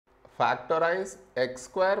Factorize x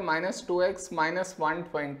square minus 2x minus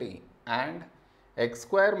 120 and x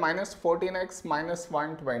square minus 14x minus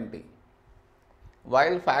 120.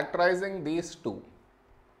 While factorizing these two,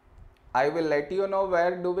 I will let you know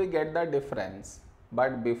where do we get the difference.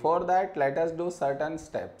 But before that, let us do certain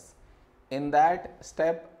steps. In that,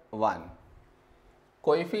 step 1,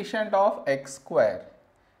 coefficient of x square,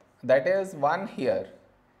 that is 1 here,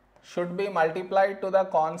 should be multiplied to the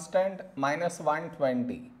constant minus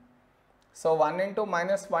 120. So 1 into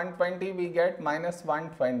minus 120 we get minus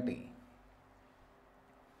 120.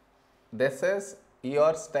 This is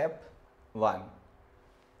your step 1.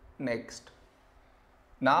 Next,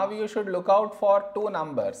 now you should look out for two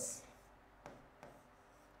numbers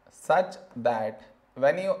such that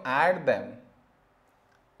when you add them,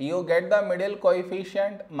 you get the middle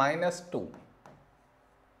coefficient minus 2,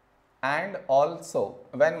 and also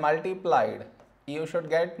when multiplied you should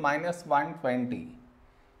get minus 120.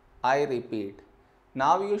 I repeat,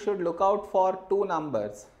 now you should look out for two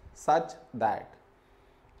numbers such that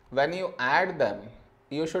when you add them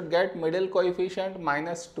you should get middle coefficient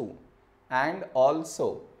minus 2, and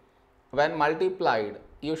also when multiplied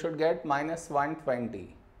you should get minus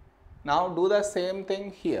 120. Now do the same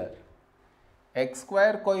thing here. X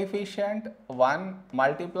square coefficient 1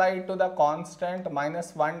 multiplied to the constant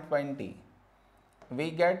minus 120,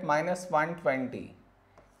 we get minus 120.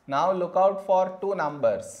 Now look out for two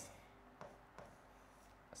numbers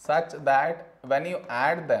such that when you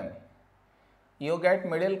add them you get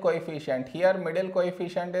middle coefficient. Here middle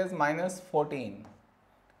coefficient is minus 14,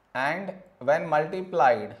 and when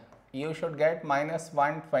multiplied you should get minus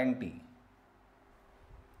 120.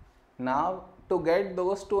 Now to get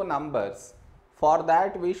those two numbers, for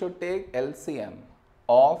that we should take LCM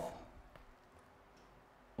of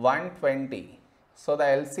 120. So the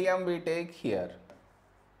LCM we take here.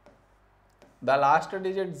 The last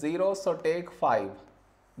digit 0, so take 5.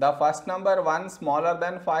 The first number 1 smaller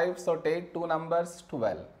than 5, so take two numbers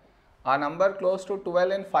 12. A number close to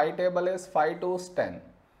 12 in 5 table is 5 2's 10.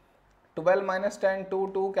 12 minus 10,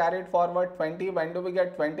 2 carried forward 20. When do we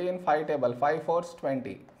get 20 in 5 table? 5 4's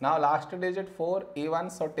 20. Now last digit 4 even,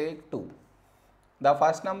 so take 2. The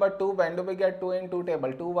first number 2, when do we get 2 in 2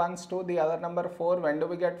 table? 2 1's 2. The other number 4, when do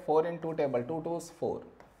we get 4 in 2 table? 2 2's 4.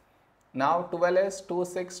 Now 12 is 2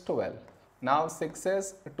 6 12. Now 6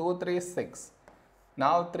 is 2 3 6.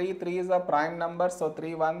 Now 3 is a prime number, so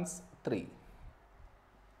 3 1's 3.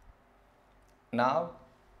 Now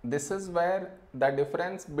this is where the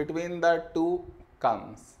difference between the two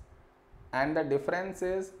comes, and the difference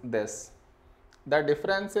is this. The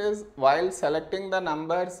difference is while selecting the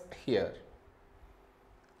numbers here.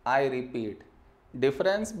 I repeat,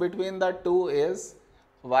 difference between the two is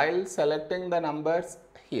while selecting the numbers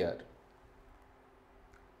here.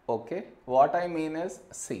 Okay, what I mean is,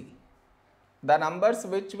 see, the numbers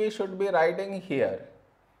which we should be writing here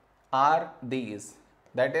are these,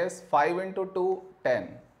 that is 5 into 2 10,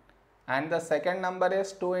 and the second number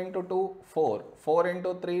is 2 into 2 4, 4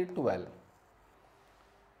 into 3 12.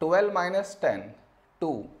 12 minus 10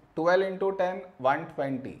 2, 12 into 10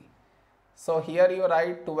 120. So here you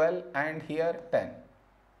write 12 and here 10.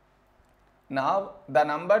 Now the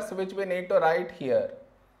numbers which we need to write here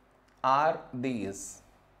are these,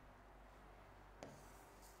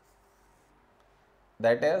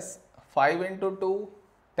 that is 5 into 2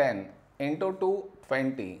 10, into 2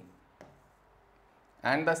 20,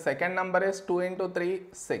 and the second number is 2 into 3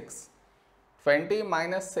 6. 20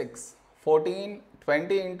 minus 6 14,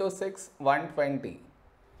 20 into 6 120.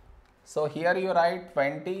 So here you write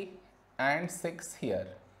 20 and 6 here.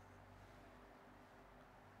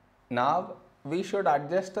 Now we should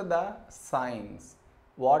adjust the signs.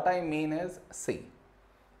 What I mean is, see,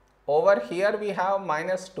 over here we have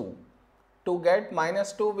minus 2. To get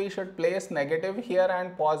minus 2 we should place negative here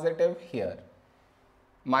and positive here.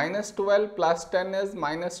 Minus 12 plus 10 is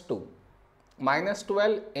minus 2. Minus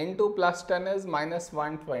 12 into plus 10 is minus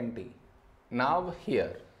 120. Now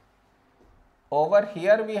here, over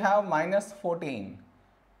here we have minus 14.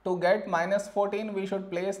 To get minus 14 we should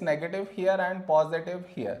place negative here and positive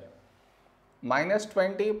here. Minus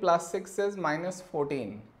 20 plus 6 is minus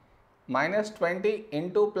 14. Minus 20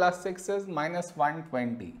 into plus 6 is minus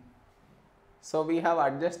 120. So we have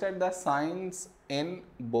adjusted the signs in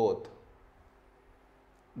both.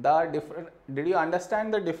 Did you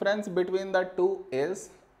understand the difference between the two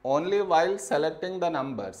is only while selecting the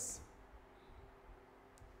numbers,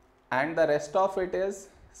 and the rest of it is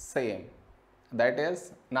same. That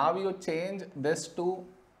is, now you change this to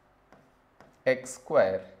x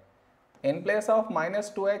square. In place of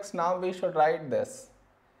minus 2x, now we should write this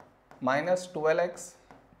minus 12x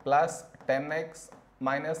plus 10x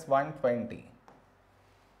minus 120.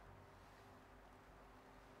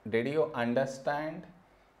 Did you understand?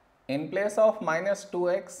 In place of minus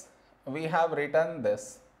 2x, we have written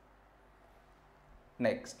this.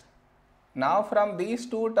 Next. Now from these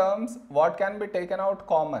two terms, what can be taken out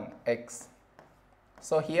common? X.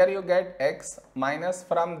 So here you get x minus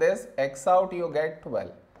from this x out you get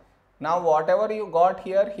 12. Now whatever you got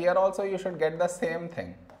here, here also you should get the same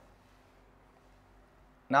thing.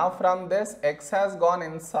 Now from this x has gone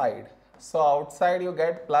inside. So outside you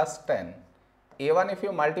get plus 10. Even if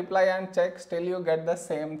you multiply and check, still you get the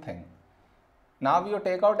same thing. Now you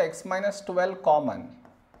take out x minus 12 common.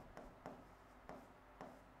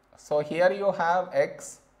 So here you have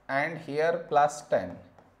x and here plus 10.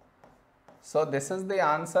 So this is the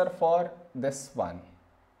answer for this one.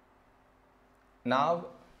 Now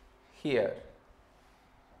here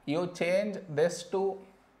you change this to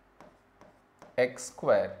x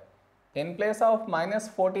square. In place of minus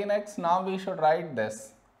 14x, now we should write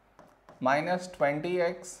this minus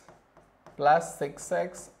 20x plus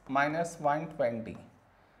 6x minus 120.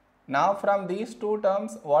 Now from these two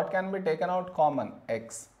terms, what can be taken out common?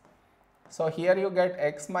 X. So here you get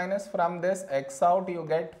x minus from this x out you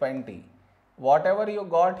get 20. Whatever you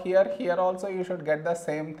got here, here also you should get the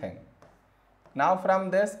same thing. Now from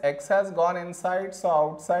this x has gone inside, so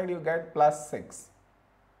outside you get plus 6.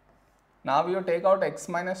 Now you take out x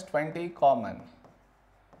minus 20 common.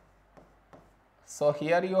 So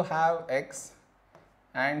here you have x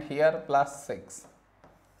and here plus 6.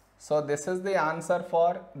 So this is the answer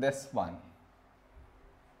for this one.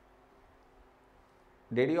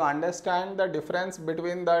 Did you understand the difference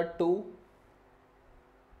between the two?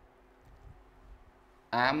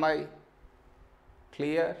 Am I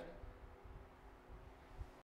clear?